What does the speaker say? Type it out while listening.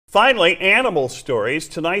Finally, animal stories.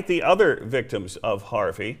 Tonight, the other victims of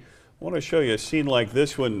Harvey. I want to show you a scene like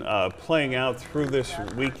this one playing out through this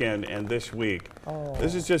weekend and this week.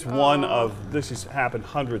 This is just one of, this has happened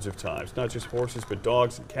hundreds of times, not just horses, but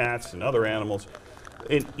dogs and cats and other animals.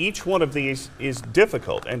 And each one of these is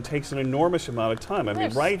difficult and takes an enormous amount of time. I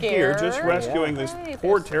mean, right here, just rescuing this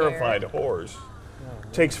poor, terrified horse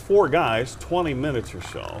takes 4 guys, 20 minutes or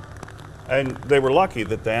so. And they were lucky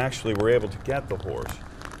that they actually were able to get the horse.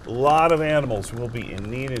 A lot of animals will be in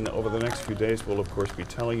need, and over the next few days we'll of course be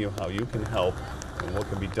telling you how you can help and what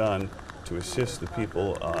can be done to assist the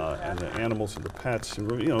people and the animals and the pets.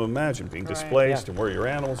 And imagine being displaced and where your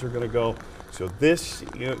animals are going to go. So this,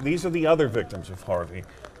 these are the other victims of Harvey,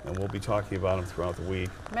 and we'll be talking about them throughout the week.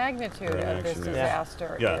 Magnitude of this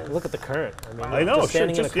disaster. Yeah. Look at the current. I mean, I know. just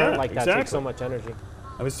standing in a current like that takes so much energy.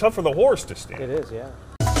 I mean, it's tough for the horse to stand. It is, yeah.